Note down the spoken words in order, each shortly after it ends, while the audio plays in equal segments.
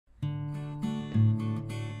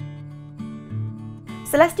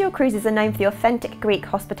Celestyal Cruises are known for the authentic Greek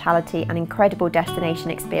hospitality and incredible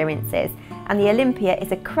destination experiences, and the Olympia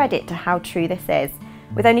is a credit to how true this is.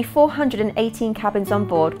 With only 418 cabins on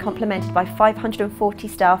board, complemented by 540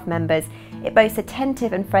 staff members, it boasts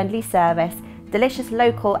attentive and friendly service, delicious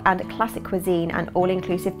local and classic cuisine, and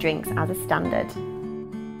all-inclusive drinks as a standard.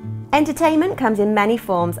 Entertainment comes in many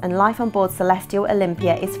forms, and life on board Celestyal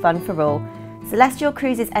Olympia is fun for all. Celestyal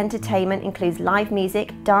Cruises entertainment includes live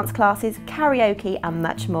music, dance classes, karaoke and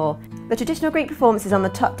much more. The traditional Greek performances on the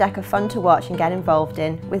top deck are fun to watch and get involved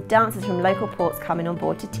in, with dancers from local ports coming on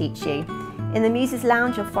board to teach you. In the Muses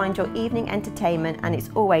lounge you'll find your evening entertainment, and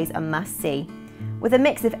it's always a must-see. With a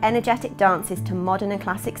mix of energetic dances to modern and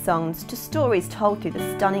classic songs to stories told through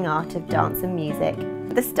the stunning art of dance and music.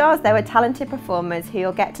 The stars there are talented performers who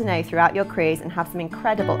you'll get to know throughout your cruise and have some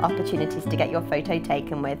incredible opportunities to get your photo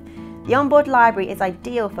taken with. The onboard library is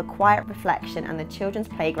ideal for quiet reflection, and the children's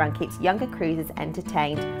playground keeps younger cruisers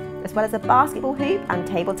entertained, as well as a basketball hoop and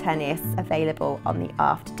table tennis available on the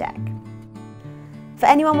aft deck. For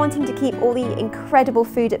anyone wanting to keep all the incredible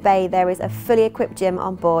food at bay, there is a fully equipped gym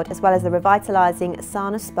on board, as well as the revitalising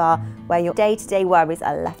sauna spa where your day-to-day worries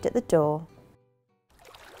are left at the door.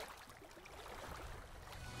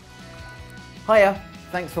 Hiya,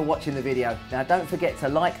 thanks for watching the video. Now don't forget to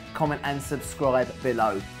like, comment and subscribe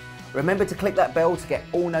below. Remember to click that bell to get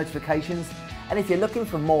all notifications, and if you're looking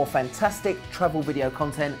for more fantastic travel video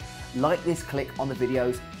content, like this click on the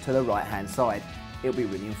videos to the right hand side. It'll be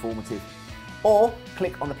really informative. Or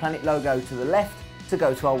click on the Planet logo to the left to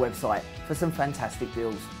go to our website for some fantastic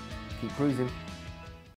deals. Keep cruising.